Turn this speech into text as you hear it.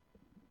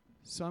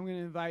So I'm going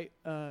to invite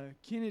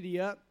Kennedy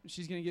up.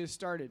 She's going to get us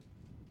started.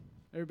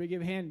 Everybody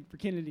give a hand for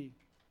Kennedy.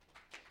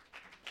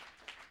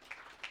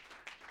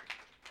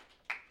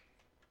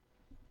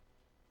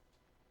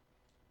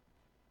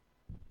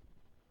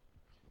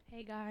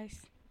 Hey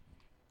guys.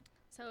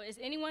 So is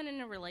anyone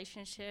in a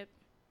relationship?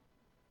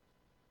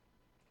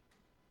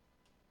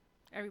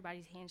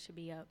 Everybody's hand should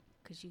be up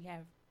because you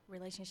have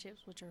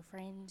relationships with your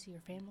friends, your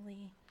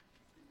family.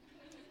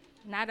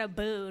 Not a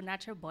boo,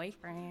 not your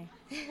boyfriend.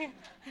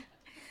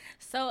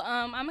 So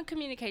I'm a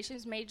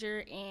communications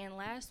major, and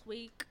last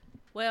week,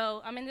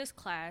 I'm in this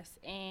class,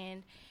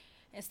 and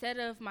instead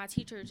of my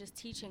teacher just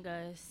teaching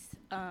us,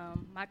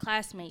 my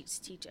classmates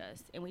teach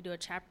us, and we do a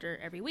chapter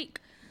every week.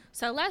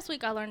 So last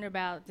week I learned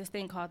about this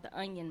thing called the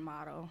onion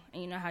model,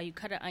 and you know how you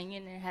cut an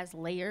onion and it has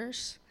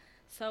layers?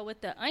 So with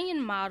the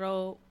onion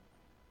model,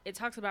 it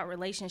talks about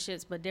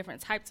relationships, but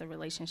different types of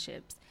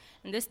relationships.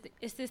 And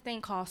it's this thing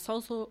called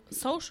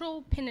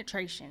social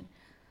penetration.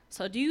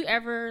 So do you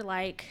ever,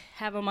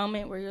 have a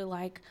moment where you're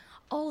like,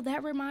 oh,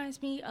 that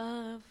reminds me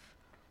of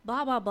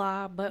blah, blah,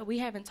 blah, but we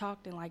haven't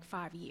talked in,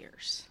 5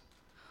 years?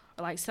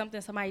 Or,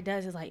 something somebody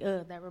does is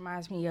that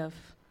reminds me of,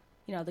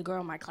 the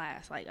girl in my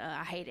class.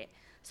 I hate it.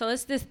 So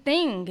it's this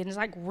thing, and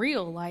it's,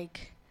 real.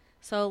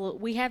 So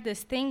we have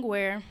this thing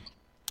where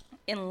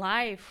in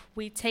life,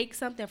 we take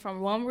something from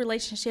one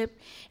relationship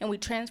and we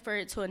transfer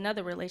it to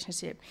another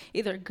relationship,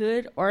 either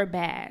good or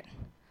bad.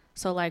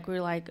 So,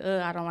 we're I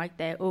don't like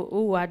that.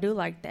 Ooh, I do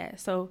like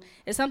that. So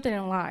it's something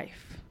in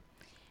life.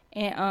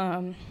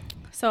 And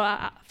so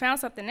I found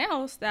something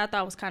else that I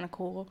thought was kind of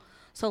cool.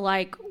 So,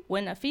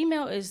 when a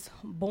female is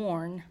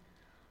born,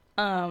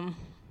 a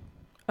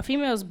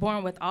female is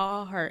born with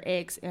all her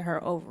eggs in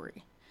her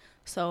ovary.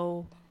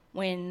 So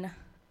when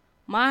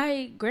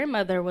my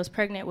grandmother was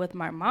pregnant with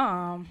my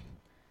mom,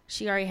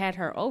 she already had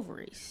her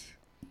ovaries.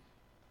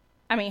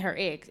 Her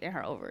eggs in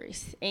her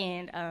ovaries.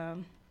 And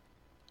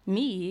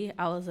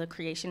I was a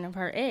creation of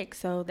her eggs,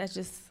 so that's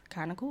just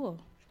kind of cool.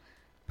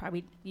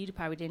 You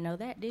probably didn't know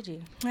that, did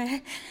you?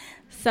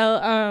 So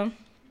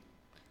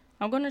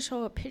I'm going to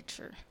show a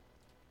picture.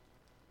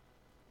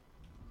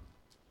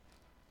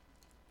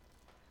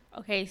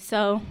 Okay,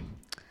 so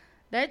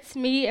that's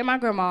me and my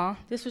grandma.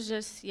 This was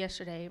just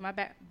yesterday. My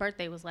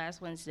birthday was last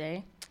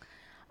Wednesday.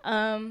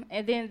 And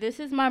then this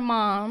is my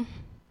mom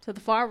to the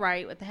far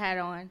right with the hat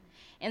on.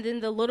 And then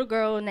the little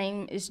girl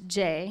name is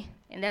Jay,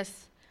 and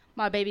that's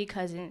my baby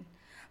cousin.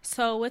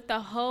 So with the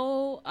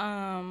whole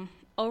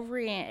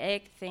ovary and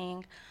egg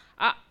thing,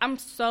 I'm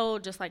so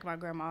just like my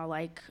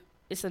grandma.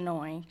 It's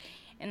annoying.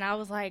 And I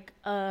was like,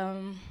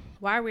 why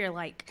are we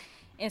alike?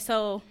 And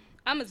so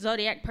I'm a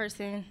Zodiac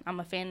person. I'm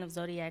a fan of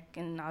Zodiac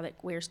and all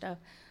that weird stuff.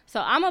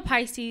 So I'm a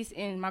Pisces,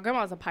 and my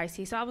grandma's a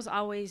Pisces. So I was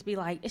always be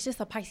like, it's just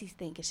a Pisces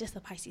thing. It's just a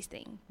Pisces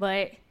thing.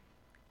 But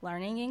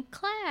learning in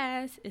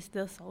class is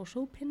the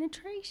social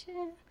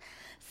penetration.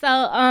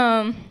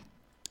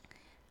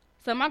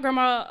 So my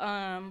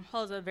grandma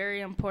holds a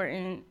very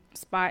important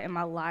spot in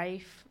my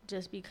life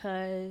just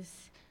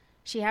because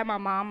she had my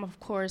mom, of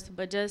course,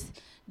 but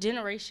just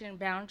generation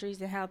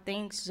boundaries and how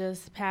things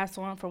just pass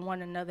on from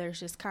one another is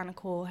just kind of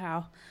cool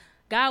how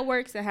God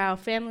works and how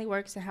family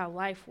works and how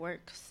life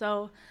works.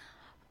 So,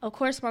 of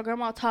course, my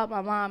grandma taught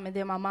my mom, and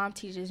then my mom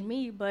teaches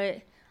me,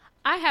 but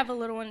I have a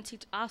little one to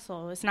teach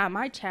also. It's not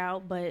my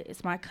child, but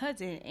it's my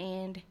cousin.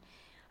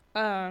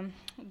 And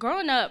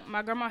growing up,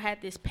 my grandma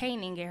had this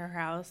painting in her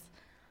house.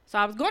 So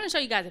I was going to show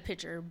you guys a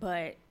picture,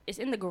 but it's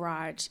in the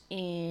garage,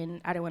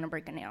 and I didn't want to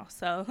break a nail.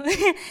 So,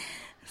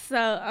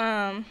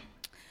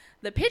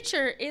 the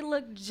picture, it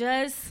looked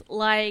just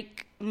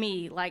like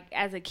me,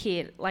 as a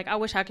kid. I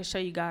wish I could show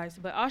you guys,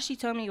 but all she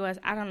told me was,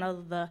 I don't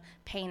know the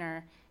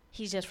painter.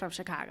 He's just from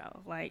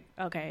Chicago.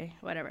 Okay,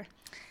 whatever.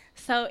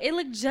 So it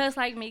looked just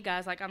like me,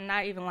 guys. I'm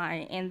not even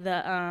lying.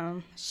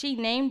 And she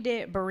named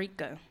it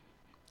Barika.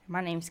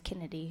 My name's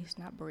Kennedy. It's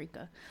not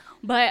Barika.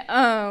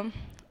 But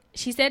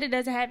she said it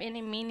doesn't have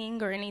any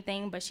meaning or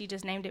anything, but she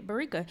just named it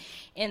Barika.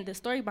 And the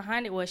story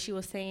behind it was she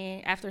was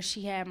saying after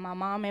she had my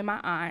mom and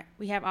my aunt,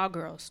 we have all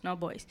girls, no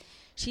boys.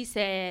 She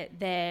said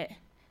that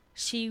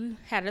she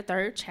had a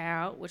third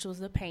child, which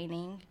was a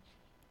painting,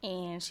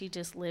 and she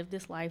just lived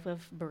this life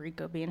of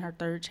Barika being her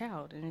third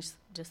child. And it's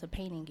just a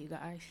painting, you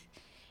guys.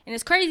 And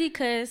it's crazy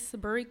because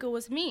Barika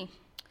was me.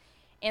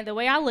 And the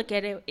way I look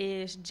at it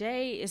is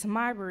Jay is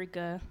my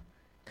Barika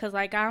because,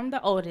 I'm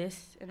the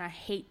oldest, and I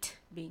hate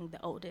being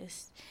the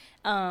oldest.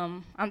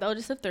 I'm the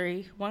oldest of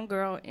 3, 1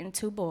 girl and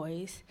 2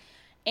 boys.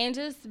 And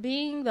just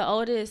being the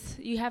oldest,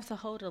 you have to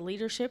hold a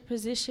leadership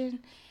position,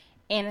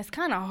 and it's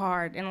kind of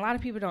hard. And a lot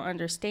of people don't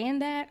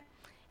understand that.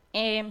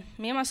 And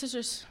me and my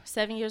sister's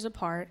 7 years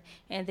apart,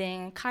 and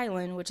then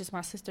Kylan, which is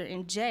my sister,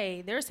 and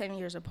Jay, they're 7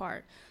 years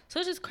apart. So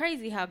it's just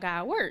crazy how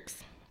God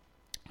works.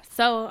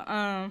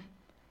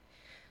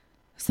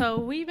 So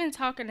we've been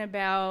talking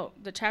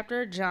about the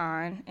chapter of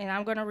John, and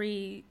I'm going to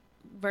read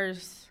 1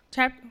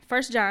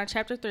 John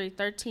chapter 3,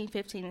 13,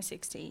 15, and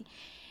 16.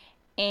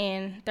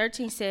 And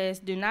 13 says,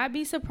 do not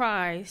be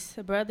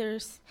surprised,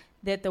 brothers,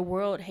 that the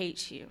world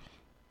hates you.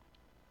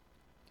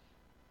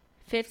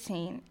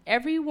 15.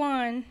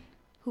 Everyone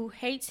who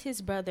hates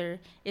his brother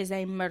is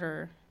a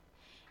murderer,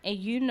 and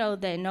you know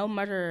that no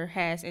murderer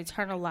has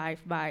eternal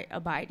life by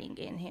abiding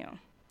in him.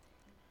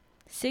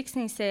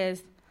 16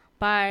 says,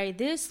 by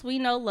this we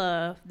know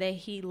love, that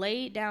he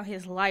laid down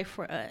his life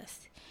for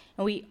us,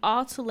 and we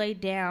ought to lay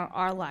down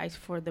our lives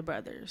for the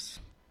brothers.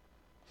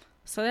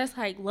 So that's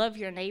like love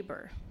your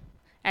neighbor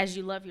as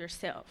you love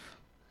yourself.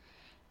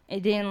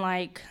 And then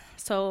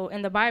so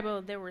in the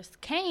Bible, there was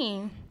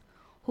Cain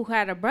who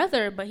had a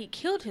brother, but he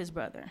killed his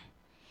brother.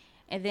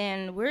 And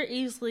then a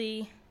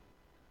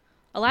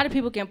lot of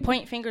people can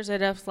point fingers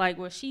at us like,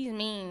 well, she's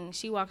mean.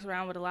 She walks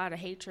around with a lot of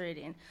hatred,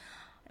 and,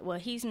 well,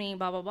 he's mean,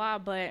 blah, blah, blah.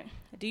 But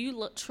do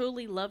you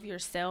truly love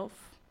yourself?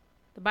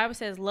 The Bible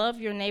says, love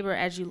your neighbor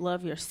as you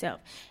love yourself.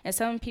 And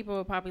some people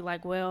are probably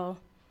like, well,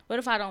 what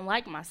if I don't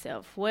like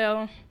myself?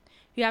 Well,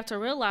 you have to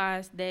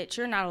realize that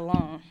you're not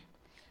alone.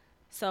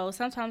 So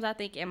sometimes I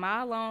think, am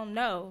I alone?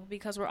 No,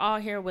 because we're all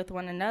here with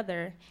one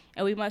another,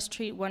 and we must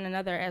treat one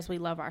another as we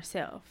love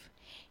ourselves.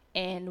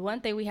 And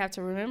one thing we have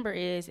to remember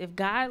is, if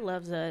God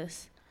loves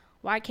us,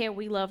 why can't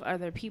we love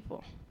other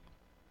people?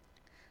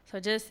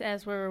 So just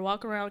as we're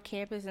walking around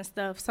campus and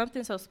stuff,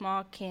 something so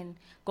small can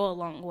go a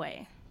long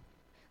way,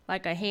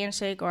 like a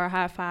handshake or a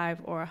high five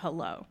or a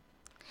hello.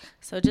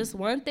 So just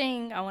one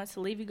thing I want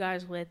to leave you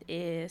guys with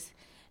is,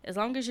 as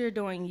long as you're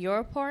doing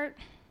your part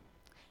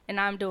and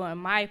I'm doing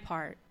my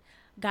part,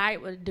 God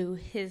will do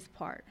his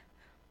part.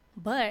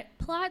 But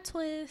plot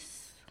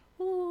twist,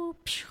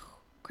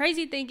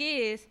 crazy thing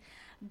is,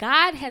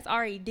 God has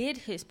already did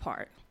his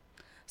part.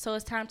 So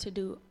it's time to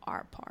do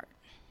our part.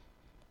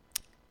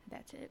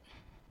 That's it.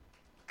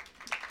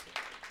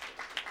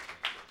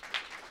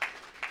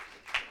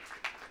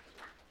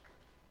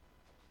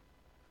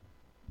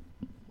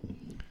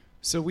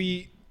 So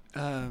we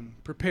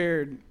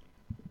prepared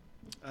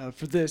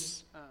for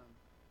this.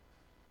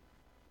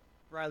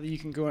 Riley, you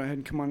can go ahead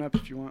and come on up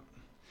if you want.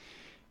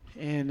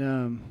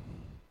 And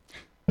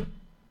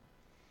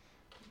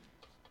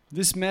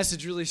this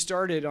message really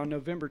started on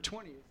November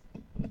 20th.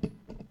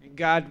 And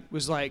God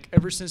was like,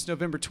 ever since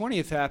November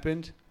 20th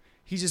happened,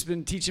 he's just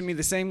been teaching me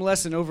the same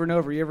lesson over and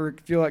over. You ever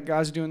feel like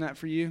God's doing that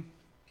for you?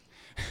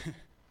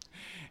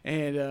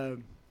 And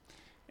I'm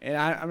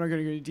not going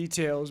to go into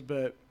details,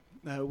 but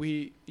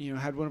we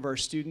had one of our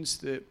students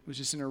that was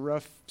just in a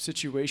rough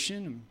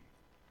situation.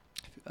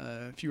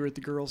 If you were at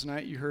the girls'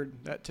 night, you heard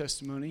that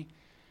testimony.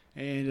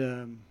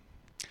 And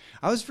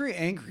I was very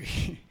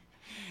angry.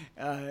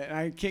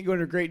 I can't go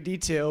into great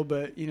detail,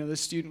 but, this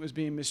student was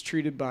being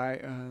mistreated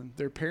by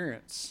their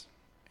parents.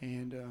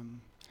 And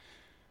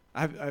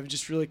I've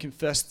just really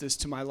confessed this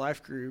to my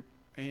life group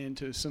and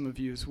to some of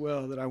you as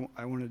well, that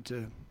I wanted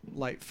to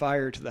light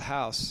fire to the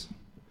house,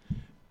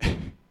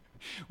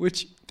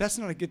 which that's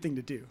not a good thing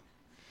to do.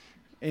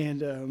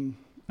 And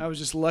I was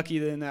just lucky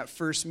that in that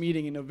first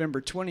meeting in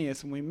November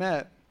 20th when we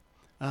met,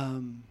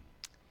 I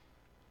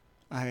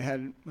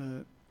had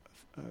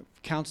a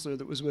counselor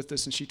that was with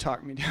us, and she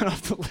talked me down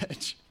off the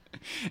ledge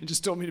and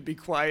just told me to be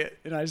quiet.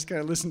 And I just kind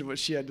of listened to what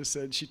she had to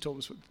say. She told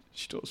us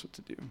what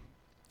to do.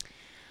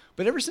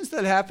 But ever since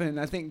that happened,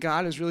 I think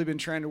God has really been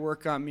trying to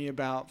work on me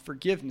about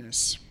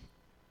forgiveness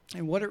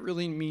and what it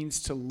really means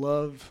to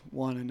love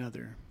one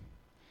another.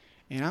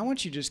 And I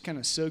want you to just kind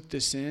of soak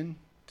this in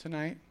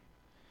tonight,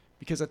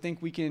 because I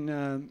think we can,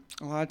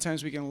 a lot of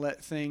times we can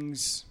let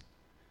things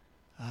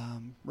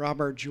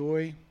rob our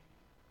joy,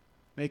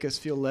 make us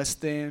feel less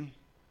than,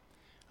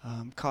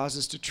 cause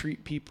us to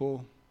treat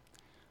people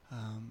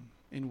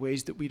in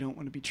ways that we don't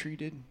want to be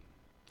treated.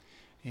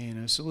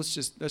 And so that's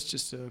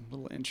just a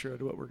little intro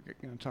to what we're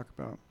going to talk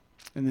about.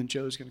 And then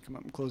Joe's going to come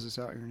up and close us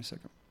out here in a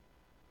second.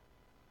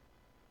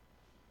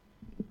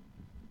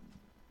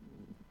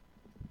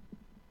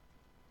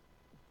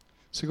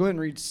 So go ahead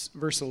and read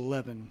verse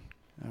 11,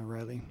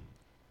 Riley.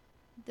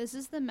 This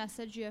is the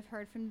message you have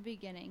heard from the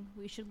beginning.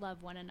 We should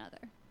love one another.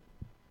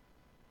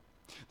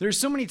 There's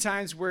so many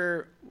times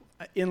where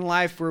in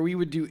life where we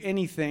would do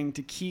anything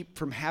to keep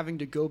from having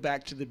to go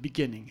back to the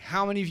beginning.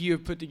 How many of you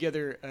have put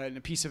together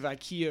a piece of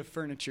IKEA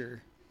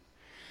furniture?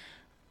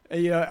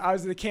 I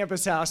was at the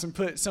campus house and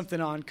put something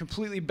on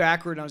completely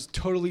backward, and I was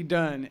totally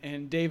done.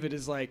 And David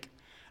is like,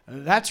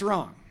 "That's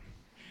wrong."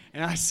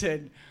 And I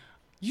said,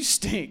 "You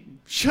stink.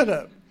 Shut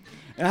up."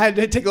 And I had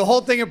to take the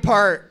whole thing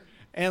apart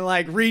and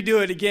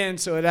redo it again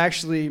so it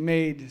actually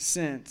made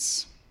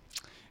sense.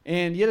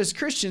 And yet as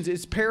Christians,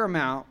 it's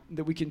paramount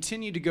that we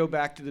continue to go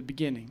back to the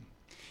beginning.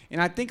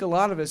 And I think a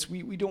lot of us,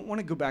 we don't want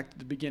to go back to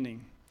the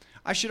beginning.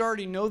 I should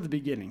already know the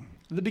beginning.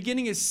 The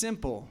beginning is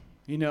simple.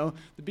 The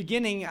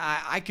beginning,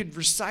 I could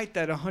recite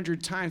that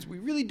 100 times. We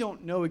really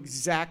don't know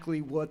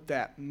exactly what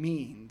that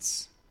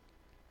means,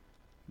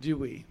 do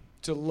we?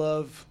 To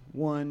love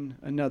one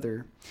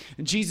another.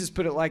 And Jesus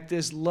put it like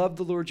this: love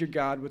the Lord your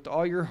God with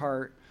all your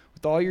heart,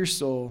 with all your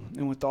soul,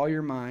 and with all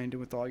your mind, and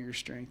with all your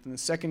strength. And the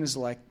second is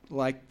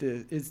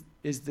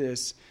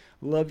this: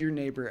 love your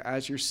neighbor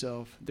as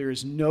yourself. There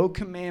is no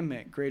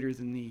commandment greater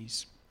than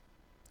these.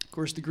 Of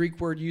course, the Greek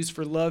word used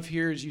for love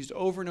here is used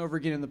over and over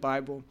again in the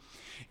Bible.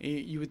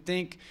 You would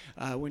think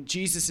when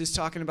Jesus is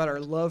talking about our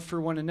love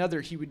for one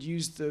another, he would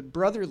use the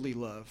brotherly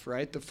love,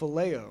 right? The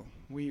phileo.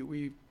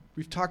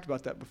 We've talked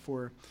about that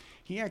before.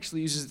 He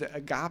actually uses the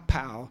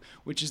agapao,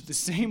 which is the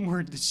same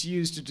word that's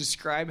used to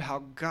describe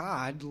how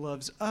God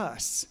loves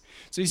us.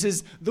 So he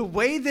says, the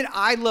way that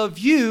I love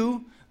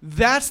you,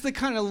 that's the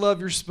kind of love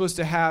you're supposed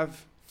to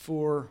have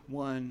for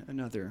one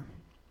another.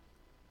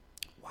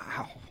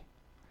 Wow.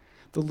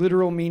 The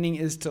literal meaning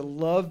is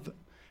to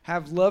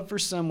have love for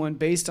someone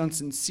based on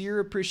sincere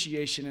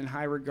appreciation and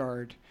high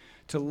regard.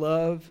 To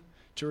love,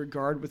 to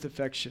regard with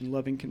affection,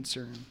 loving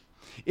concern.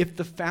 If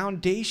the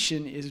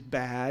foundation is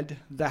bad,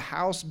 the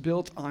house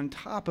built on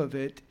top of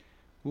it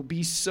will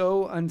be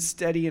so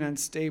unsteady and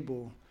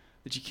unstable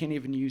that you can't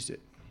even use it.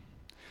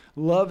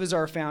 Love is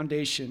our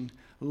foundation.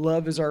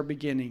 Love is our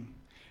beginning.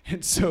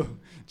 And so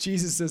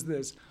Jesus says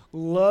this,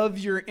 love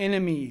your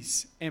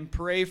enemies and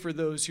pray for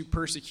those who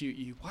persecute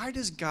you. Why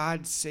does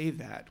God say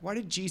that? Why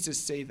did Jesus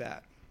say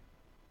that?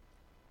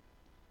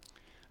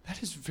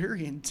 That is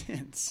very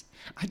intense.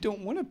 I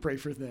don't want to pray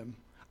for them.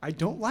 I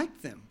don't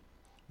like them.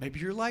 Maybe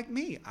you're like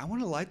me. I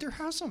want to light their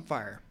house on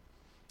fire.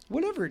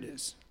 Whatever it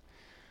is.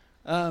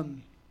 I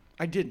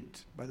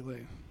didn't, by the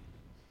way.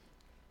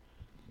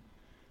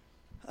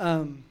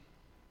 But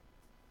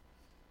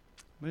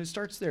it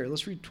starts there.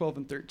 Let's read 12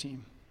 and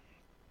 13.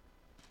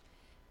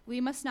 We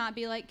must not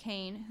be like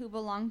Cain, who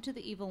belonged to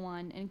the evil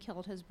one and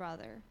killed his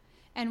brother.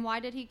 And why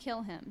did he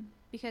kill him?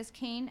 Because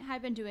Cain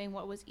had been doing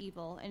what was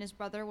evil, and his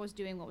brother was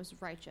doing what was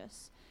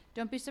righteous.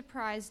 Don't be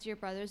surprised, dear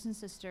brothers and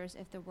sisters,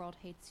 if the world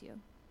hates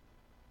you.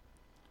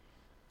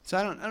 So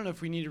I don't know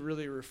if we need a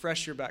really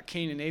refresher about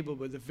Cain and Abel,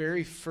 but the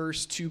very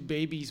first two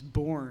babies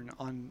born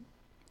on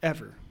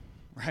ever,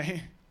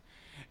 right?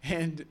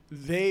 And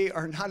they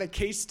are not a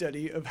case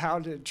study of how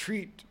to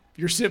treat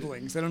your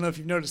siblings. I don't know if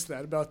you've noticed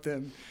that about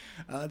them.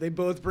 They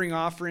both bring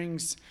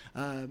offerings.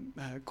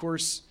 Of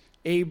course,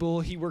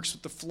 Abel, he works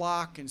with the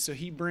flock, and so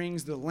he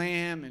brings the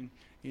lamb,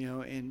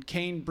 and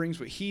Cain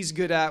brings what he's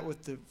good at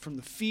from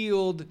the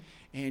field.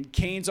 And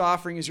Cain's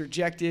offering is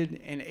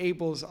rejected, and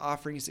Abel's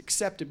offering is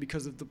accepted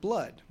because of the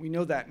blood. We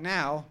know that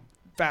now.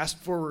 Fast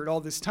forward all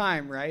this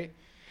time, right?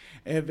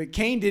 But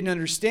Cain didn't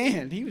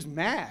understand. He was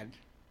mad.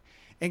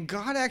 And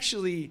God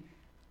actually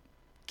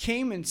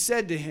came and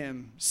said to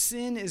him,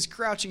 sin is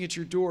crouching at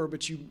your door,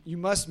 but you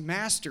must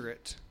master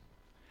it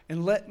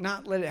and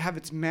not let it have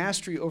its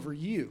mastery over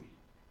you.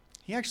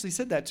 He actually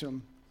said that to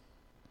him.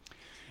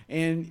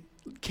 And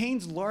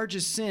Cain's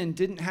largest sin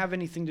didn't have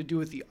anything to do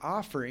with the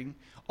offering,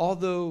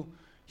 although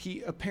he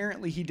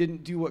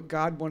didn't do what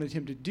God wanted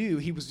him to do.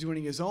 He was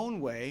doing it his own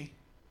way.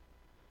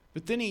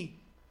 But then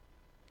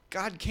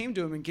God came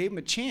to him and gave him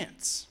a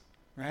chance,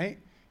 right?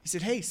 He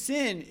said, hey,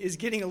 sin is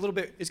getting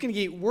it's going to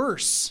get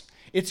worse.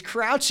 It's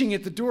crouching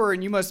at the door,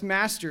 and you must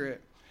master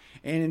it.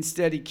 And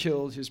instead, he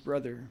killed his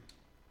brother.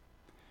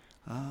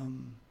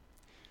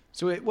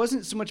 So it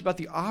wasn't so much about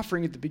the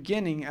offering at the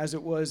beginning as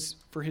it was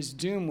for his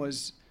doom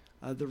was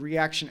the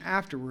reaction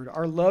afterward.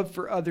 Our love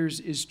for others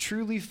is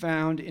truly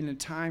found in a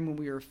time when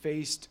we are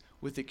faced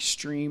with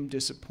extreme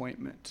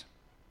disappointment.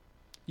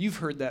 You've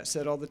heard that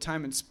said all the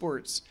time in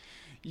sports.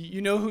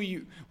 You know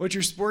what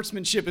your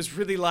sportsmanship is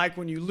really like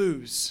when you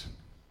lose.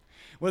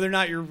 Whether or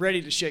not you're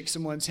ready to shake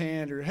someone's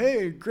hand or,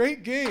 hey,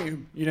 great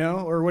game,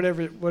 or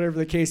whatever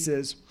the case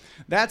is.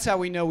 That's how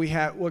we know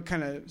what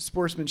kind of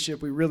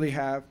sportsmanship we really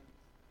have.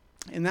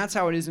 And that's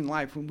how it is in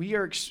life. When we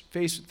are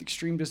faced with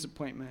extreme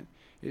disappointment,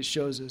 it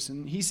shows us.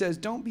 And he says,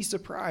 don't be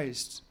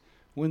surprised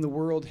when the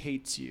world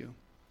hates you.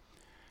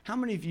 How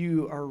many of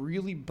you are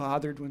really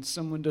bothered when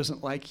someone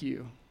doesn't like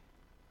you?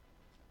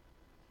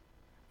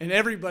 And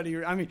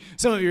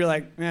some of you are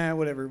like,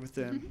 whatever with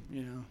them,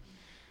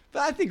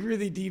 But I think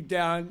really deep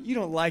down, you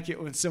don't like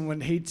it when someone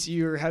hates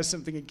you or has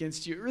something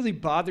against you. It really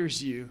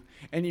bothers you.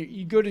 And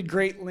you go to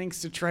great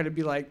lengths to try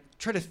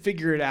to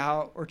figure it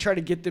out or try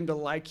to get them to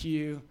like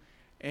you.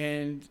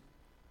 And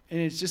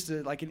it's just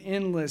like an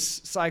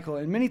endless cycle.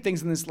 And many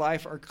things in this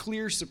life are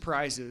clear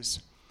surprises,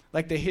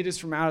 like they hit us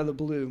from out of the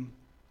blue.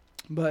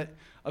 But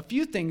a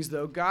few things,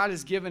 though, God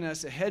has given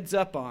us a heads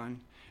up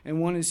on,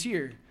 and one is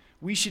here.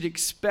 We should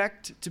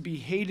expect to be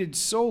hated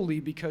solely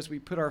because we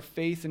put our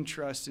faith and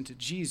trust into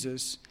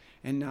Jesus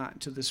and not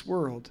to this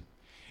world.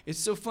 It's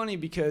so funny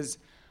because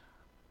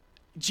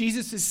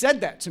Jesus has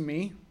said that to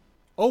me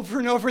over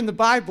and over in the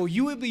Bible.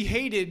 You will be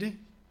hated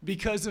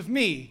because of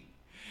me.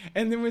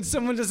 And then when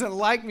someone doesn't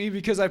like me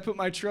because I put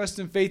my trust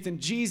and faith in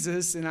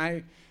Jesus and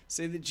I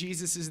say that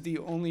Jesus is the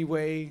only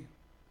way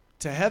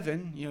to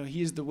heaven,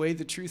 he is the way,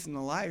 the truth, and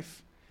the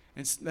life,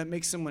 and that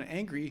makes someone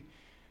angry,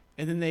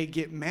 and then they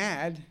get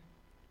mad,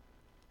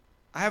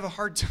 I have a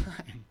hard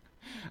time.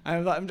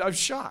 I'm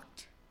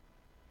shocked.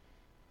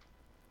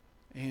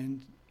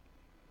 And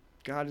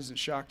God isn't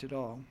shocked at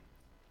all.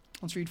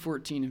 Let's read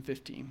 14 and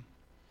 15.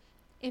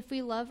 If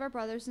we love our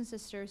brothers and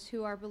sisters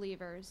who are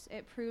believers,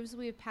 it proves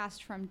we have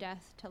passed from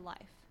death to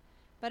life.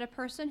 But a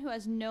person who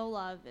has no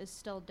love is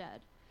still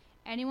dead.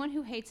 Anyone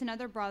who hates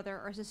another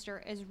brother or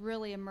sister is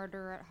really a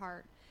murderer at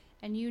heart,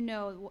 and you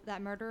know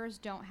that murderers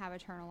don't have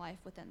eternal life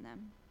within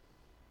them.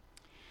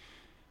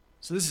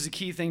 So this is a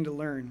key thing to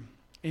learn.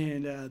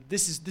 And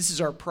this is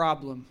our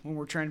problem when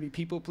we're trying to be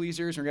people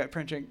pleasers and we're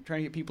trying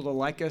to get people to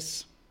like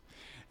us.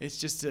 It's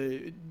just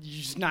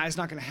it's not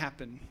going to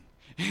happen.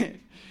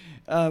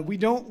 We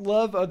don't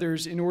love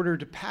others in order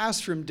to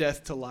pass from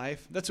death to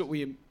life. That's what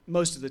we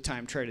most of the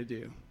time try to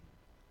do.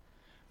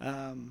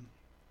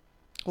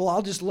 Well,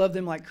 I'll just love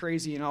them like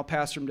crazy and I'll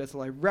pass from death to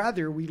life.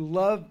 Rather,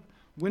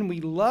 when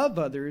we love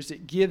others,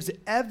 it gives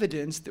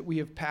evidence that we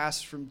have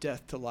passed from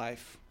death to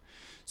life.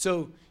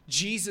 So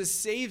Jesus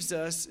saves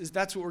us,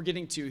 that's what we're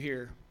getting to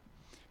here.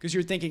 Because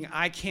you're thinking,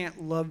 I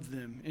can't love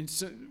them. And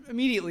so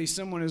immediately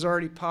someone has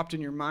already popped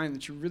in your mind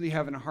that you're really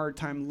having a hard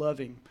time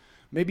loving.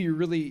 Maybe you're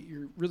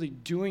really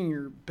doing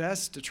your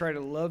best to try to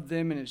love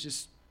them, and it's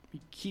just you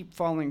keep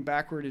falling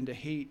backward into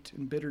hate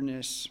and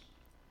bitterness.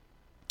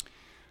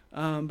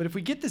 But if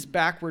we get this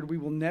backward, we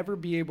will never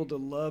be able to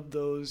love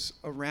those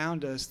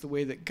around us the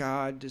way that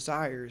God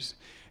desires.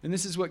 And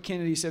this is what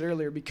Kennedy said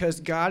earlier, because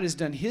God has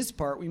done his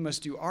part, we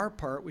must do our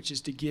part, which is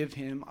to give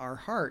him our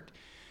heart.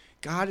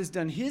 God has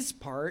done his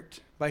part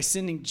by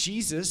sending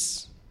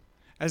Jesus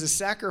as a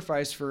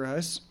sacrifice for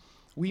us.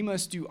 We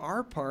must do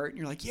our part. And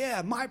you're like,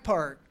 yeah, my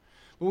part.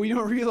 But we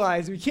don't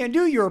realize we can't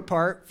do your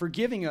part,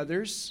 forgiving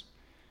others,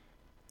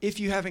 if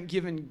you haven't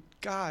given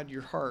God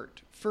your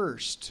heart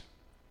first.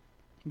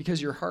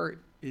 Because your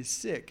heart is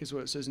sick, is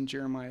what it says in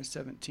Jeremiah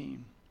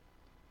 17.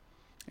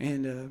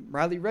 And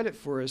Riley read it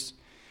for us.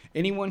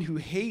 Anyone who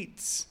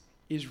hates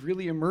is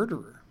really a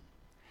murderer.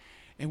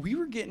 And we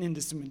were getting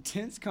into some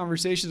intense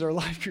conversations in our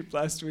life group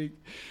last week.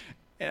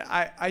 And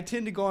I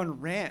tend to go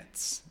on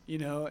rants,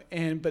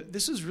 but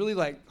this was really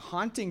like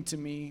haunting to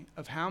me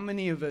of how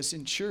many of us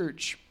in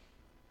church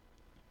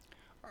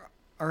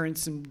are in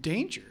some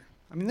danger.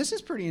 I mean, this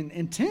is pretty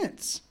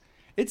intense.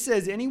 It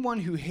says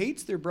anyone who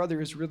hates their brother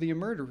is really a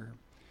murderer.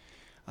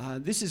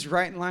 This is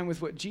right in line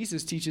with what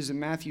Jesus teaches in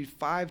Matthew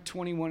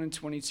 5:21 and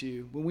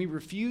 22. When we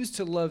refuse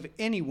to love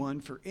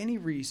anyone for any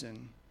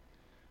reason,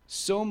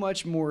 so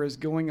much more is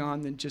going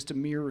on than just a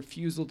mere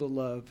refusal to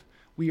love.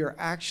 We are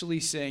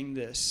actually saying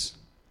this: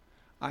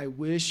 I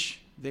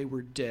wish they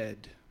were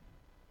dead.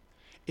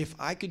 If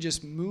I could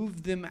just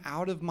move them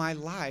out of my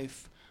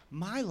life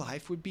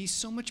would be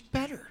so much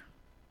better.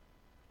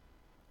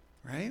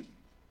 Right?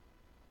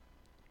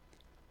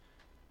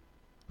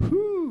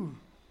 Whew.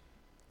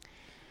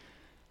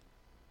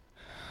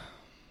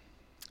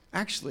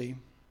 Actually,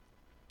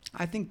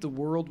 I think the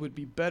world would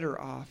be better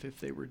off if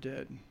they were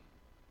dead.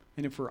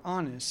 And if we're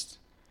honest,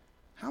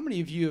 how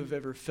many of you have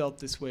ever felt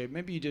this way?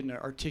 Maybe you didn't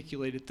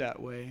articulate it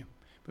that way,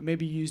 but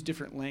maybe you use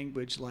different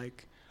language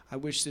like, I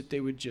wish that they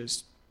would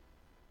just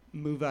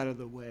move out of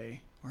the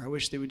way, or I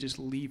wish they would just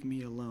leave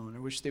me alone, or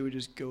I wish they would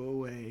just go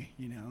away,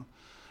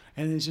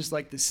 And it's just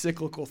like this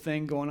cyclical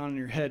thing going on in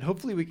your head.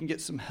 Hopefully we can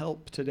get some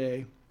help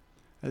today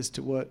as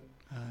to what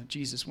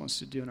Jesus wants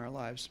to do in our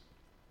lives.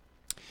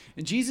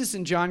 And Jesus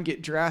and John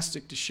get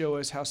drastic to show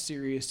us how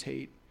serious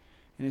hate.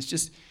 And it's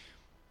just,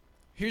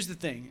 here's the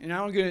thing, and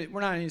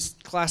we're not in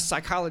a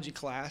psychology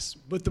class,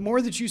 but the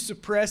more that you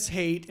suppress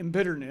hate and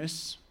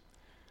bitterness,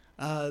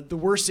 the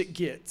worse it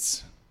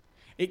gets.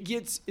 It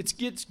gets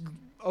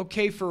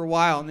okay for a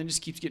while, and then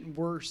just keeps getting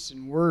worse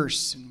and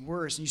worse and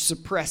worse, and you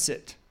suppress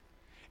it.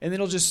 And then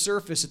it'll just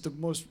surface at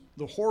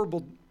the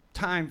horrible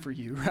time for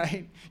you,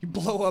 right? You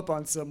blow up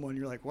on someone,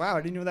 you're like, wow,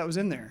 I didn't know that was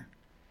in there.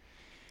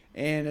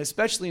 And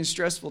especially in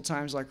stressful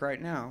times like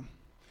right now.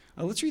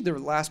 Let's read the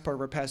last part of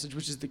our passage,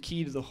 which is the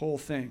key to the whole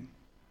thing.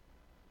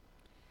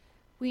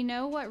 We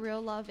know what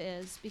real love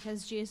is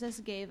because Jesus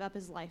gave up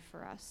his life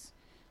for us.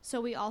 So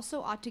we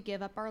also ought to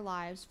give up our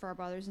lives for our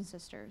brothers and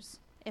sisters.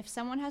 If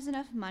someone has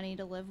enough money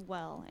to live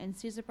well and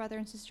sees a brother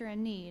and sister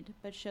in need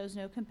but shows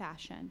no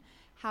compassion,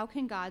 how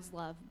can God's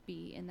love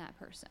be in that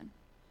person?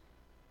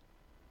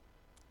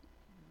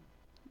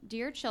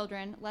 Dear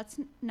children, let's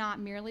not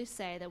merely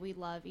say that we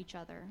love each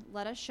other.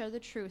 Let us show the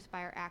truth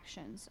by our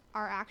actions.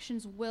 Our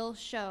actions will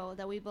show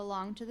that we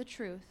belong to the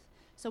truth,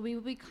 so we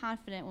will be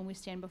confident when we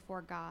stand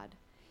before God.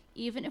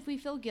 Even if we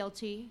feel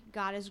guilty,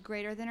 God is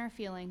greater than our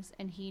feelings,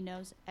 and he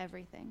knows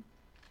everything.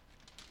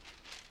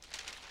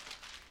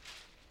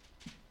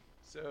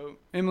 So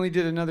Emily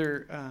did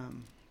another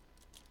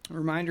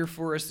reminder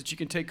for us that you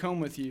can take home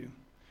with you.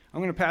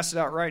 I'm going to pass it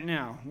out right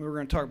now. We're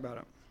going to talk about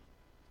it.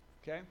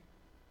 Okay?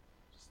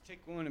 Take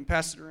one and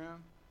pass it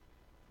around.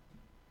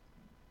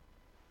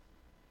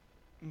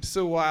 It's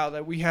so wild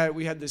that we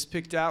had this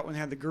picked out when we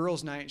had the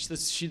girls' night.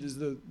 She does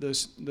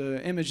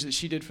the image that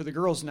she did for the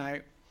girls'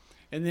 night,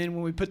 and then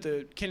when we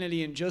put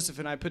Kennedy and Joseph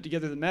and I put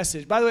together the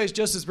message. By the way, it's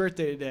Joseph's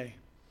birthday today.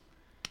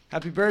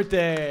 Happy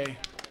birthday!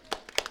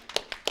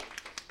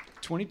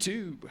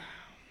 22.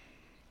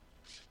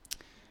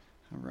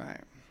 All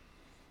right.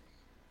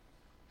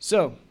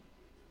 So,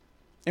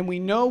 and we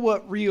know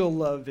what real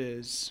love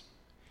is.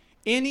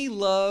 Any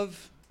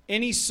love,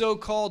 any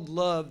so-called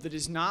love that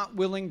is not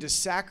willing to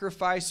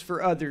sacrifice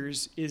for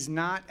others is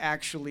not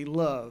actually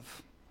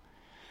love.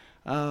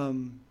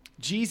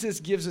 Jesus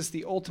gives us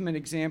the ultimate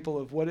example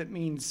of what it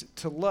means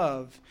to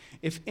love.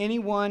 If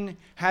anyone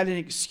had an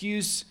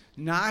excuse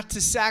not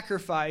to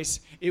sacrifice,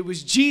 it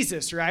was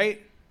Jesus,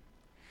 right?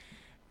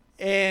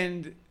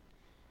 And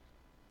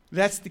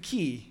that's the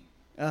key,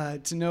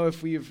 to know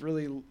if we have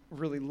really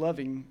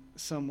loving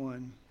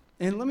someone.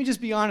 And let me just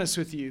be honest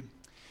with you.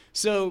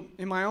 So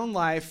in my own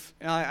life,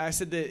 I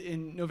said that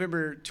in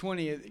November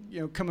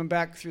 20th, coming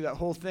back through that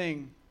whole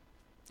thing,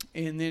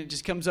 and then it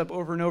just comes up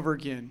over and over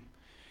again.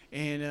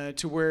 And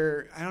to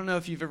where, I don't know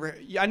if you've ever,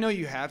 I know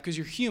you have, because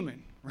you're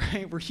human,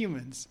 right? We're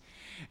humans.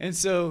 And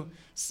so,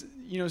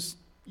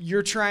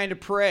 you're trying to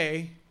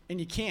pray, and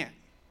you can't.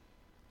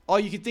 All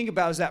you can think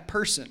about is that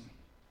person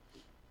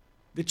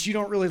that you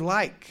don't really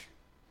like,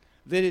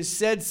 that has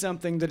said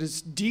something that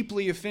has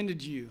deeply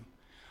offended you.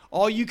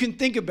 All you can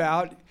think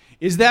about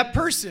is that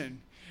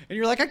person. And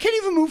you're like, I can't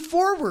even move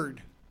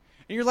forward.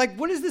 And you're like,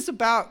 what is this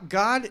about?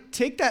 God,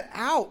 take that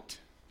out.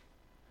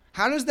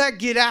 How does that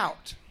get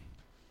out?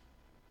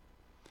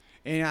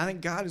 And I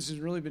think God has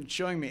really been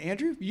showing me,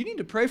 Andrew, you need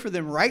to pray for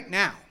them right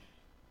now.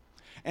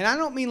 And I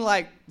don't mean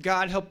like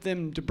God helped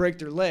them to break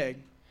their leg.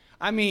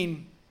 I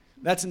mean,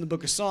 that's in the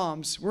book of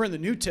Psalms. We're in the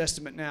New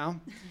Testament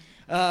now.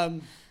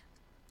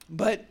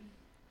 But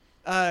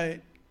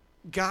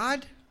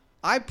God,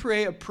 I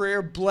pray a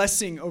prayer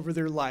blessing over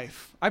their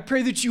life. I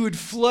pray that you would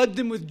flood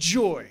them with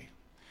joy.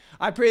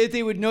 I pray that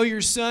they would know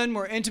your Son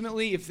more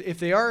intimately. If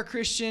they are a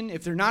Christian,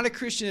 if they're not a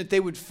Christian, that they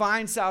would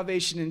find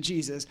salvation in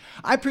Jesus.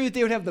 I pray that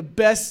they would have the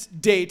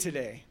best day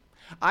today.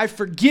 I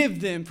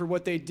forgive them for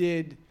what they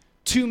did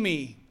to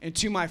me and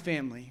to my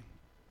family.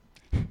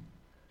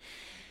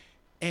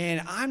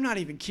 And I'm not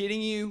even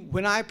kidding you.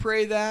 When I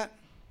pray that,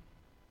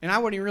 and I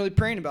wasn't even really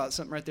praying about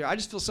something right there, I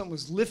just feel something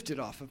was lifted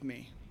off of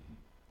me.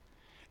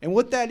 And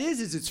what that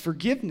is it's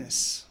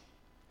forgiveness.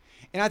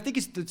 And I think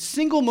it's the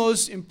single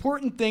most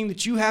important thing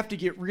that you have to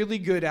get really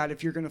good at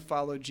if you're going to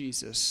follow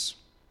Jesus.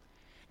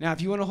 Now,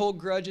 if you want to hold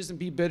grudges and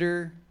be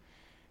bitter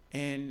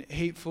and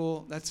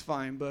hateful, that's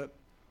fine. But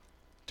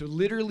to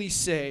literally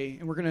say,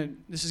 and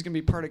this is going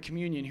to be part of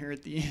communion here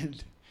at the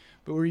end,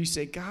 but where you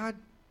say, God,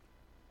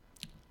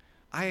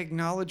 I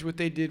acknowledge what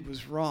they did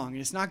was wrong.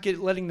 And it's not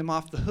letting them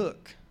off the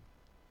hook.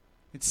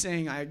 It's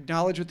saying, I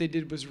acknowledge what they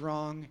did was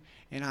wrong,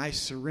 and I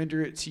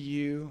surrender it to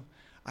you.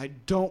 I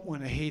don't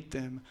want to hate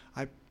them.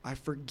 I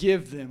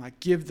forgive them. I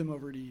give them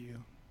over to you.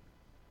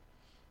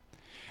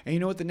 And you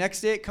know what? The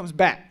next day it comes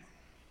back.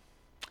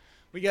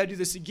 We got to do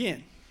this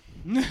again.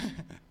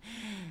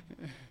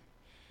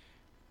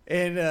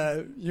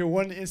 And,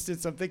 one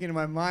instance I'm thinking in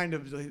my mind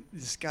of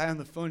this guy on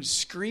the phone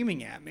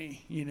screaming at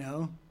me,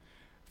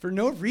 for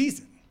no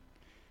reason.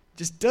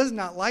 Just does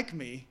not like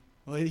me.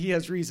 Well, he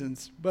has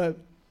reasons. But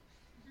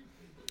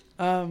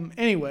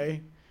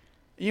anyway,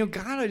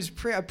 God,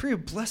 I pray a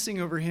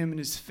blessing over him and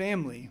his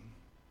family,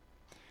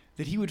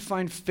 that he would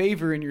find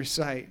favor in your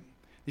sight,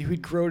 that he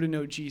would grow to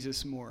know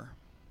Jesus more.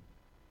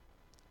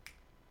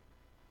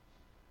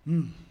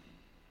 And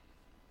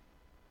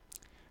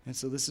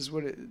so this is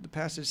what the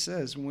passage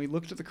says. When we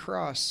look to the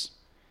cross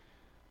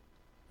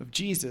of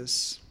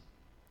Jesus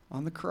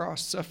on the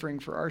cross, suffering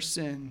for our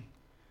sin,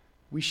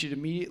 we should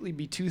immediately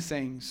be two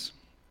things.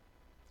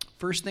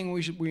 First thing,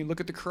 when we look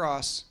at the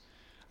cross,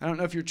 I don't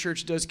know if your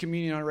church does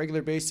communion on a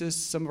regular basis.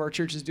 Some of our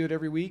churches do it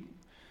every week.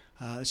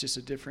 It's just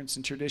a difference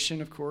in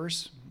tradition, of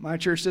course. My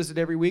church does it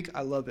every week.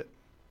 I love it.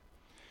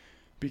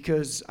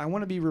 Because I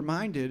want to be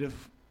reminded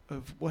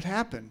of what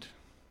happened,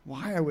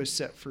 why I was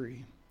set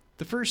free.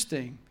 The first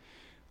thing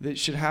that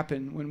should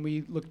happen when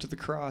we look to the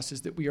cross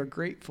is that we are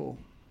grateful.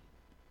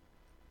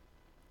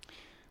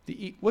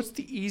 What's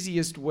the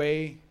easiest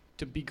way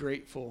to be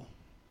grateful?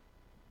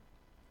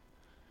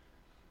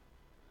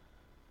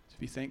 To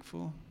be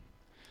thankful?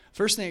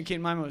 First thing that came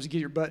to my mind was get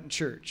your butt in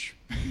church.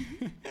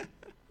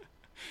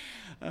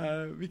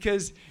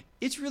 Because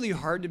it's really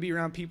hard to be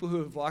around people who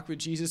have walked with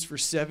Jesus for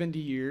 70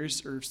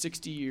 years or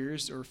 60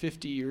 years or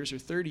 50 years or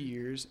 30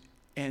 years,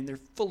 and they're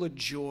full of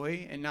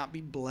joy and not be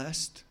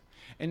blessed,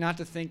 and not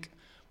to think,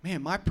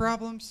 man, my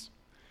problems,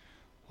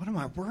 what am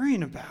I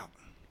worrying about?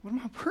 What am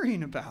I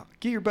worrying about?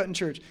 Get your butt in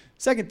church.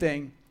 Second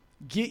thing,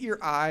 get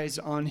your eyes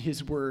on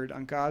his word,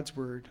 on God's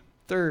word.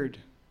 Third,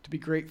 to be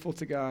grateful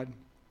to God.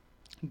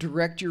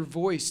 Direct your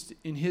voice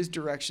in his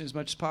direction as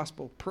much as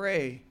possible.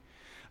 Pray.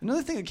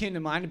 Another thing that came to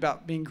mind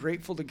about being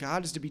grateful to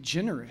God is to be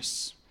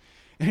generous.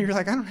 And you're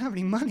like, I don't have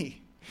any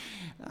money.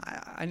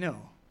 I know.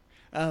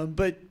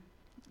 But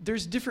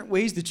there's different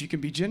ways that you can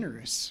be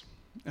generous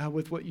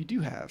with what you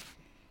do have.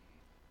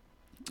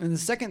 And the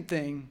second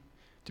thing,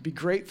 to be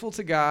grateful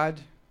to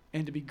God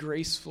and to be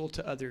graceful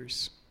to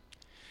others.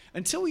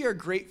 Until we are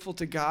grateful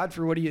to God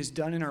for what he has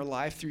done in our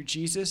life through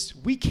Jesus,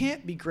 we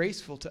can't be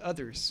graceful to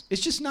others.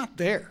 It's just not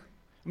there.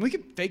 And we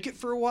can fake it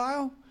for a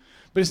while,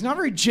 but it's not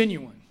very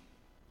genuine.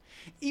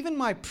 Even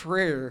my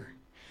prayer,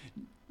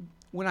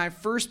 when I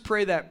first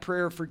pray that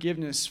prayer of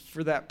forgiveness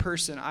for that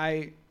person,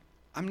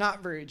 I'm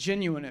not very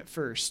genuine at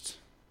first.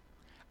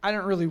 I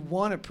don't really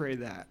want to pray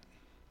that.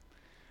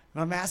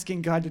 And I'm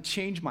asking God to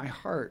change my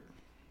heart.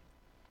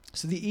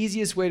 So the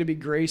easiest way to be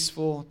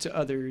graceful to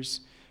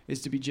others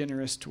is to be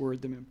generous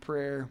toward them in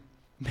prayer,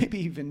 maybe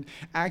even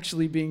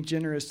actually being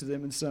generous to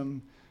them in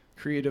some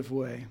creative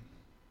way.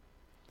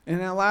 And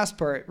that last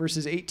part,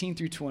 verses 18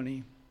 through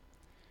 20,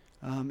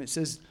 it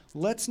says,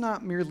 let's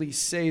not merely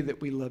say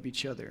that we love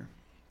each other.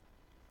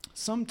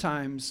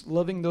 Sometimes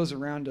loving those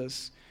around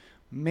us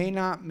may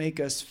not make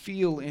us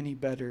feel any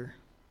better.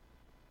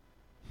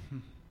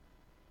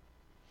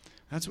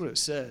 That's what it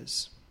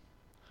says.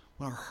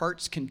 When our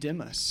hearts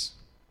condemn us,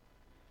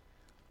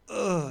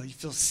 you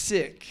feel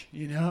sick,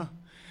 you know?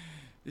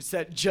 It's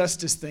that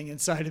justice thing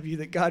inside of you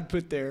that God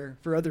put there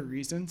for other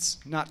reasons,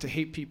 not to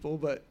hate people,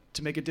 but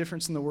to make a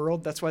difference in the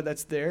world. That's why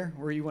that's there,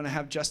 where you want to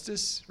have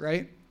justice,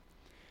 right?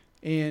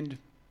 And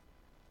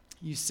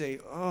you say,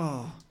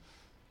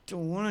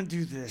 don't want to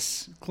do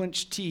this,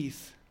 clench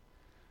teeth.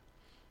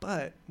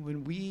 But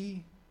when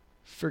we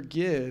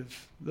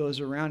forgive those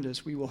around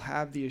us, we will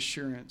have the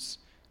assurance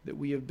that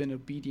we have been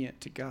obedient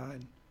to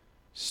God,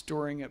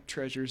 storing up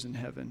treasures in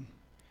heaven.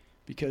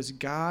 Because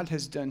God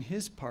has done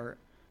his part,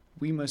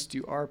 we must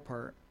do our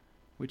part,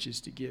 which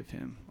is to give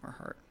him our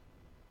heart.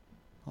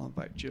 I'll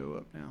invite Joe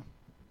up now.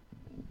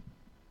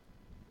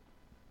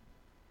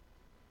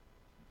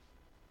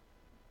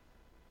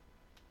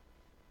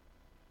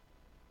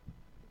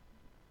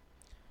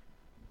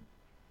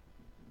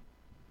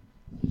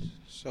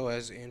 So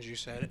as Andrew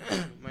said,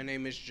 my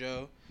name is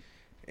Joe,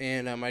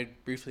 and I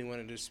briefly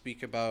wanted to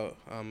speak about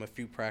a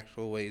few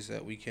practical ways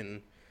that we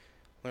can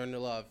learn to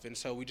love. And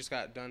so we just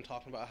got done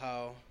talking about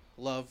how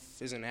love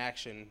is an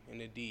action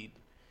and a deed.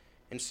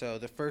 And so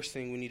the first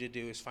thing we need to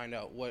do is find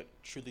out what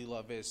truly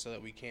love is so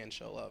that we can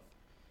show love.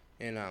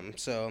 And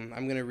so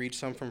I'm going to read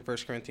some from 1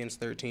 Corinthians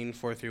 13,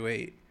 4 through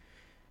 8.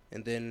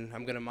 And then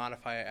I'm going to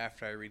modify it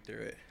after I read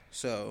through it.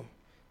 So,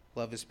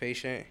 love is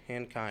patient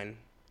and kind.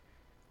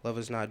 Love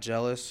is not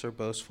jealous or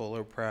boastful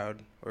or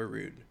proud or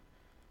rude.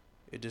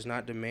 It does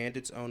not demand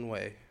its own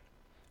way.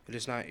 It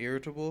is not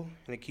irritable,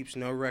 and it keeps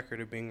no record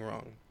of being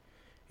wrong.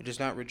 It does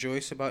not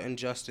rejoice about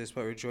injustice,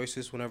 but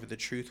rejoices whenever the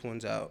truth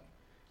wins out.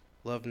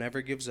 Love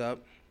never gives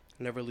up,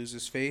 never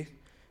loses faith,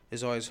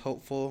 is always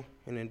hopeful,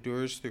 and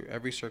endures through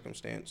every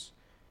circumstance.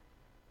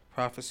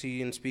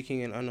 Prophecy and speaking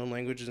in unknown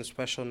languages and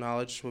special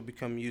knowledge will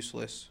become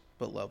useless,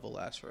 but love will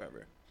last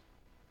forever.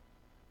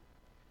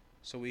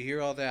 So we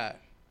hear all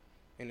that,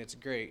 and it's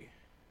great.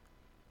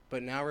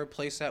 But now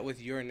replace that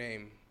with your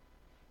name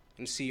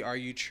and see, are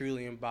you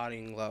truly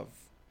embodying love?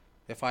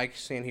 If I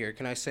stand here,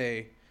 can I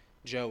say,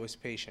 Joe is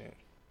patient?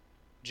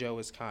 Joe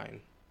is kind.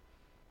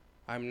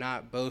 I'm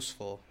not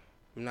boastful.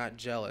 I'm not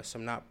jealous.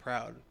 I'm not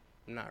proud.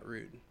 I'm not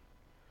rude.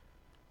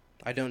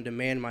 I don't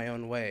demand my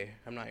own way.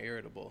 I'm not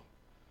irritable.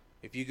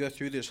 If you go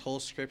through this whole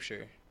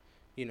scripture,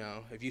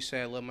 if you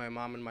say I love my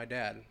mom and my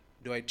dad,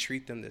 do I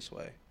treat them this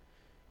way?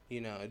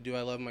 Do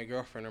I love my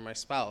girlfriend or my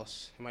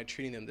spouse? Am I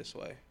treating them this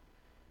way?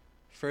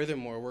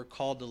 Furthermore, we're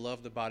called to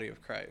love the body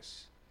of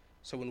Christ.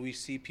 So when we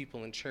see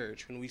people in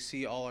church, when we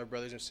see all our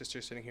brothers and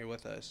sisters sitting here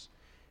with us,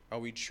 are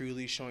we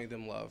truly showing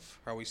them love?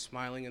 Are we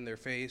smiling in their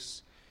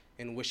face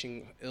and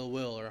wishing ill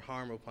will or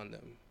harm upon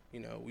them?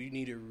 We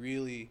need to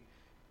really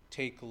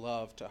take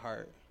love to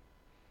heart.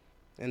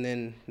 And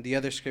then the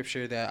other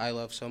scripture that I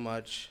love so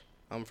much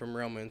from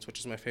Romans, which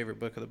is my favorite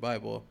book of the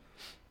Bible,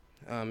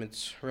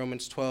 it's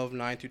Romans 12,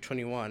 9 through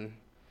 21.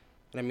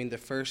 And the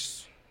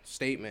first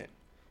statement,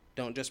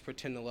 don't just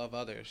pretend to love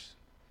others,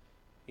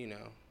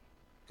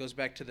 goes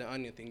back to the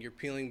onion thing. You're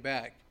peeling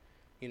back,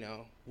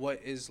 what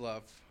is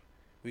love?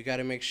 We got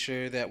to make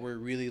sure that we're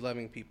really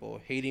loving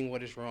people, hating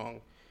what is wrong,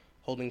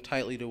 holding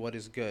tightly to what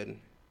is good.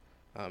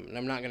 And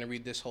I'm not going to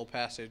read this whole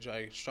passage.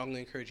 I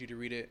strongly encourage you to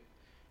read it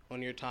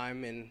on your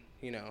time. And,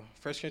 1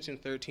 Corinthians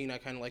 13, I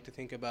kind of like to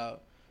think about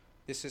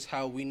this is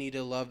how we need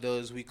to love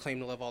those we claim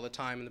to love all the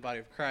time in the body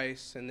of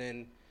Christ. And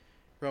then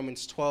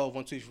Romans 12,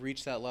 once we've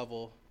reached that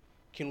level,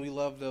 can we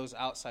love those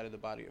outside of the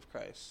body of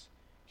Christ?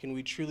 Can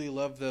we truly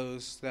love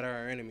those that are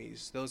our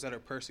enemies, those that are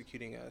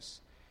persecuting us,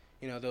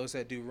 those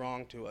that do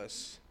wrong to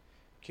us?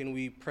 Can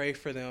we pray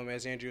for them,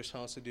 as Andrew was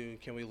telling us to do?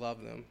 Can we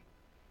love them?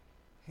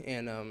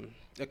 And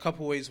a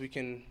couple ways we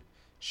can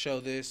show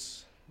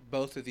this,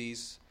 both of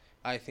these,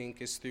 I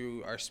think, is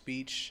through our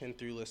speech and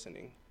through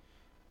listening.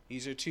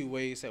 These are two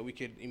ways that we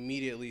could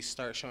immediately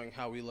start showing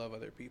how we love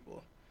other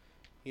people.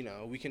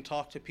 We can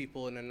talk to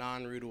people in a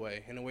non-rude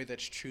way, in a way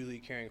that's truly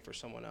caring for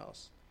someone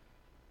else.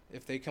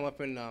 If they come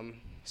up and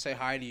say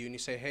hi to you and you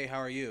say, hey, how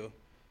are you?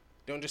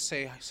 Don't just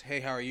say,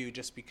 hey, how are you,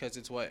 just because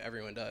it's what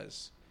everyone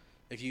does.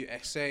 If you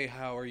say,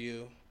 how are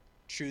you,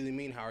 truly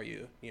mean, how are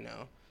you,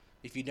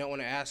 If you don't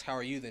want to ask, how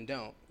are you, then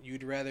don't.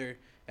 You'd rather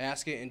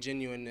ask it in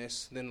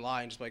genuineness than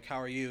lie and just like, how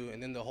are you?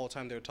 And then the whole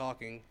time they're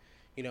talking,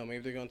 maybe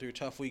they're going through a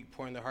tough week,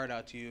 pouring their heart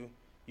out to you,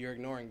 you're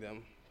ignoring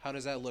them. How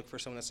does that look for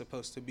someone that's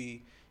supposed to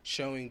be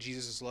showing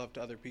Jesus' love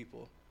to other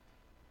people?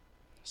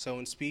 So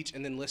in speech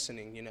and then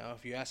listening,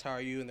 if you ask, how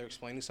are you, and they're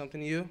explaining something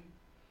to you,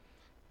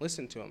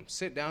 listen to them.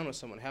 Sit down with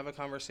someone, have a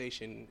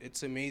conversation.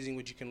 It's amazing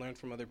what you can learn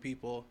from other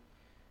people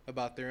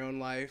about their own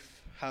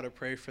life, how to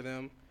pray for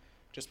them,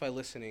 just by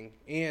listening.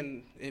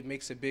 And it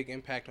makes a big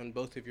impact on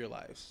both of your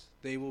lives.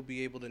 They will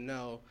be able to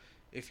know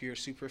if you're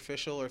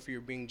superficial or if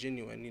you're being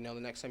genuine. You know,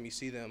 the next time you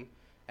see them,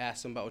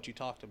 ask them about what you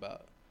talked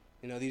about.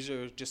 You know, these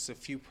are just a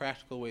few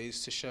practical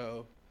ways to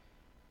show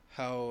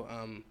how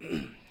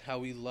how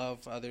we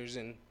love others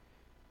and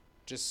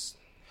just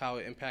how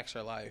it impacts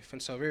our life.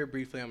 And so very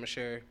briefly, I'm going to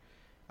share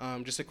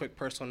just a quick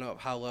personal note of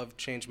how love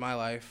changed my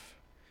life.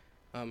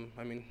 I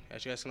mean,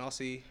 as you guys can all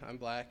see, I'm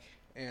black.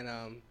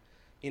 And,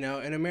 you know,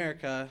 in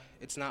America,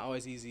 it's not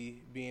always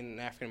easy being an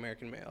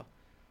African-American male.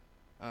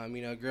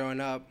 You know, growing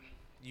up,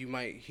 you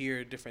might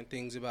hear different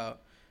things about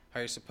how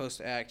you're supposed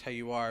to act, how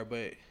you are,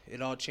 but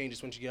it all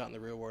changes once you get out in the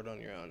real world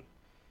on your own.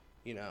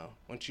 You know,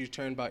 once you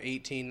turn about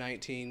 18,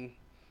 19,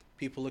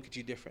 people look at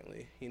you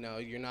differently. You know,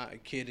 you're not a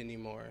kid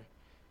anymore.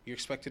 You're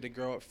expected to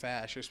grow up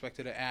fast. You're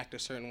expected to act a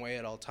certain way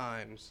at all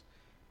times.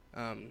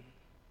 And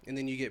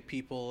then you get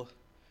people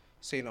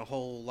saying a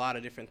whole lot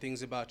of different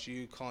things about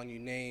you, calling you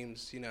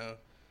names, you know,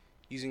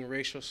 using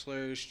racial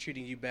slurs,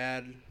 treating you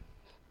bad,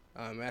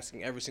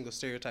 asking every single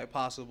stereotype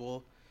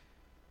possible.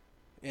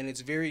 And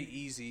it's very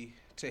easy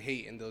to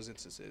hate in those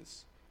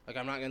instances. Like,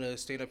 I'm not going to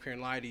stand up here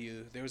and lie to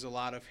you. There was a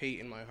lot of hate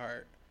in my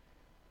heart.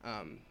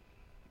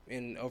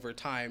 And over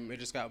time, it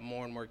just got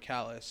more and more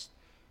callous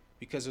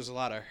because there's a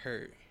lot of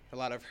hurt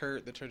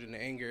that turned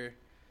into anger.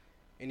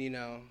 And, you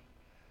know,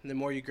 the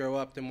more you grow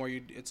up, the more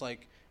it's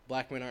like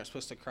black men aren't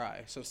supposed to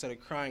cry. So instead of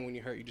crying when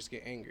you hurt, you just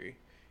get angry.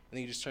 And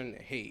then you just turn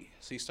into hate.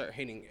 So you start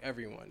hating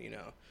everyone, you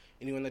know.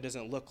 Anyone that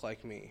doesn't look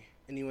like me.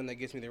 Anyone that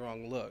gives me the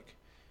wrong look.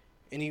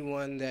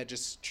 Anyone that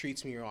just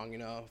treats me wrong, you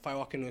know. If I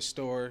walk into a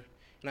store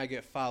and I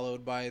get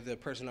followed by the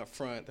person up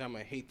front, then I'm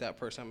going to hate that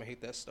person. I'm going to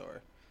hate that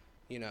store.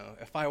 You know,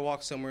 if I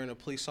walk somewhere and a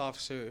police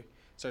officer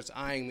starts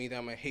eyeing me, then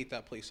I'm going to hate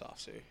that police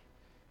officer.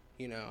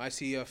 You know, I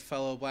see a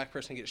fellow black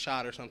person get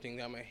shot or something,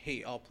 then I'm going to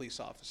hate all police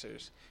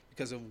officers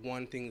because of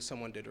one thing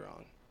someone did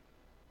wrong.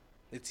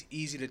 It's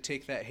easy to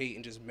take that hate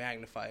and just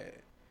magnify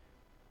it.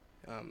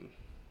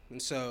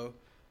 And so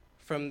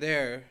from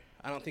there,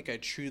 I don't think I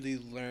truly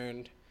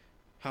learned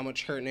how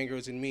much hurt and anger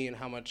was in me and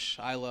how much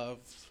I love,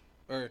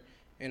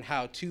 and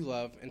how to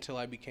love until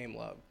I became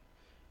love.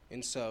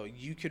 And so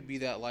you could be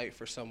that light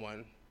for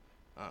someone.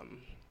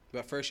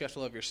 But first you have to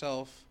love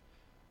yourself,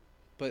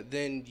 but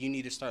then you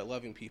need to start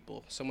loving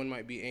people. Someone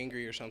might be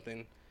angry or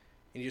something,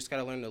 and you just got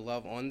to learn to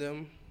love on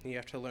them, and you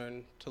have to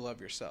learn to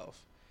love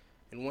yourself.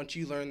 And once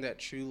you learn that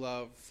true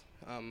love,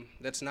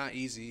 that's not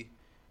easy,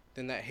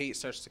 then that hate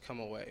starts to come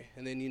away.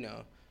 And then, you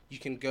know, you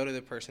can go to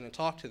the person and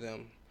talk to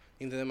them,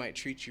 even though they might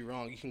treat you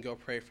wrong. You can go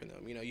pray for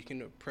them. You know, you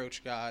can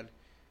approach God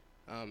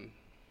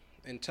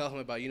and tell him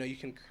about, you know, you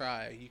can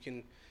cry. You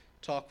can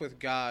talk with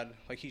God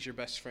like he's your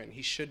best friend.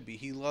 He should be.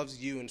 He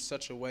loves you in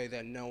such a way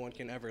that no one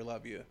can ever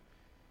love you.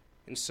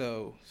 And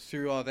so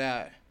through all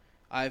that,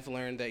 I've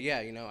learned that,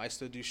 yeah, you know, I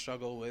still do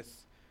struggle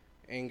with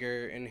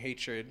anger and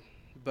hatred,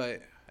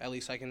 but at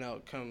least I can now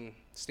come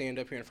stand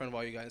up here in front of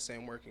all you guys and say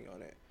I'm working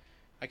on it.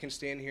 I can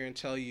stand here and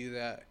tell you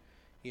that,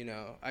 you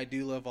know, I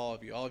do love all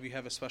of you. All of you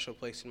have a special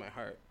place in my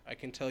heart. I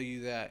can tell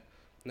you that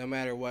no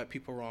matter what,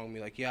 people wrong me.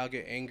 Like, yeah, I'll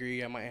get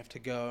angry. I might have to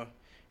go.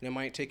 And it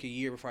might take a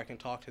year before I can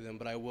talk to them,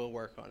 but I will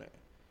work on it.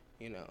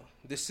 You know,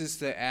 this is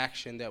the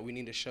action that we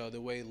need to show, the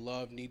way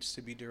love needs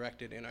to be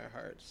directed in our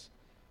hearts.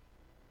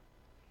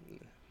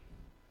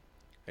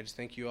 I just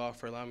thank you all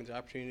for allowing me the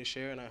opportunity to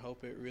share, and I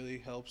hope it really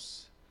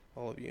helps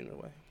all of you in a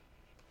way.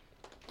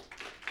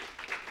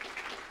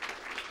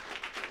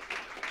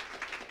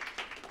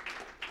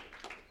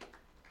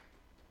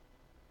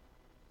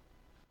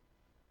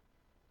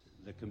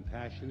 The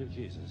compassion of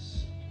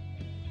Jesus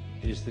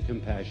is the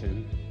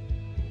compassion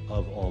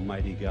of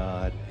Almighty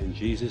God. And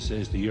Jesus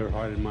says to your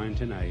heart and mine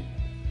tonight,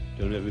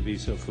 don't ever be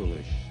so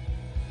foolish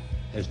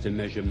as to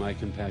measure my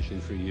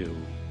compassion for you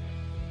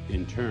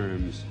in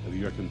terms of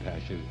your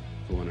compassion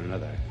for one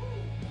another.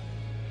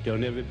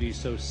 Don't ever be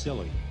so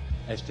silly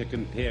as to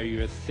compare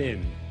your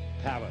thin,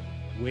 pallid,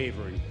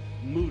 wavering,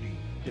 moody,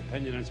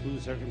 dependent on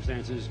smooth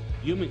circumstances,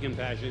 human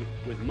compassion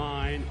with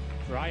mine,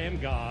 for I am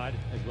God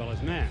as well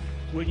as man.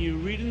 When you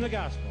read in the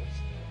Gospels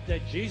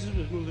that Jesus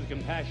was moved with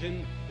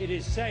compassion, it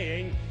is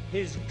saying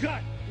his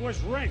gut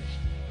was wrenched,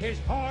 his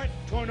heart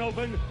torn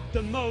open,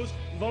 the most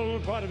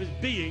vulnerable part of his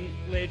being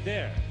laid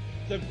bare.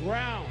 The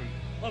ground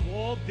of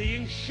all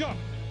being shook.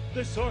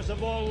 The source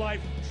of all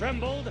life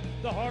trembled,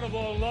 the heart of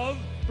all love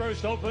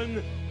burst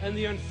open, and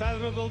the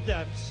unfathomable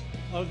depths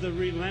of the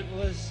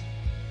relentless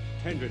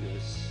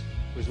tenderness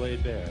was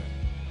laid bare.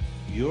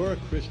 Your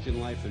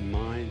Christian life and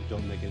mine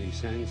don't make any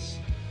sense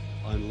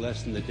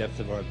unless in the depth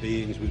of our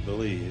beings we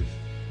believe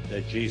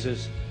that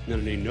Jesus not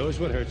only knows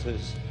what hurts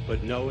us,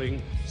 but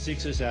knowing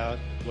seeks us out,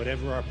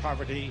 whatever our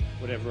poverty,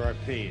 whatever our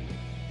pain.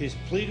 His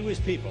plea to his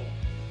people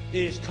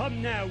is,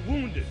 come now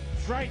wounded,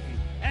 frightened,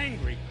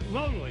 angry,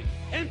 lonely,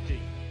 empty,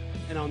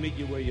 and I'll meet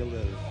you where you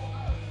live.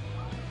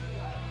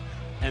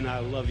 And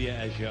I'll love you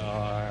as you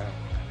are,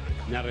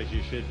 not as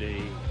you should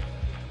be,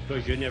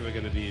 because you're never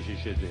going to be as you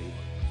should be.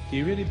 Do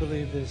you really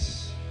believe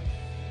this?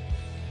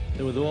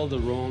 That with all the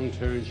wrong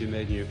turns you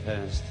made in your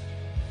past,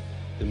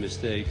 the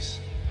mistakes,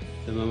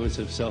 the moments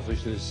of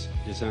selfishness,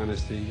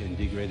 dishonesty, and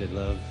degraded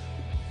love,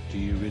 do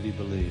you really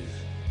believe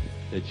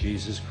that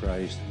Jesus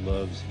Christ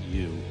loves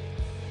you?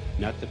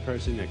 Not the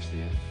person next to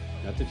you,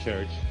 not the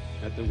church,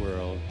 not the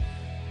world,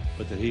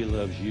 but that he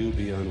loves you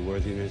beyond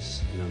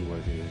worthiness and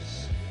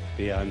unworthiness,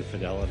 beyond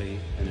fidelity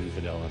and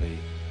infidelity.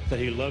 That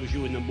he loves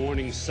you in the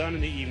morning sun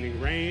and the evening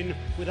rain,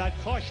 without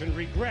caution,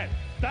 regret,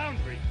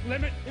 boundary,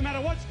 limit, no matter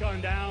what's gone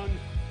down,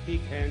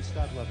 he can't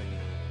stop loving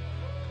you.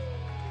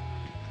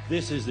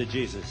 This is the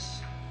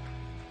Jesus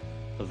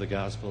of the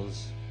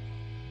Gospels.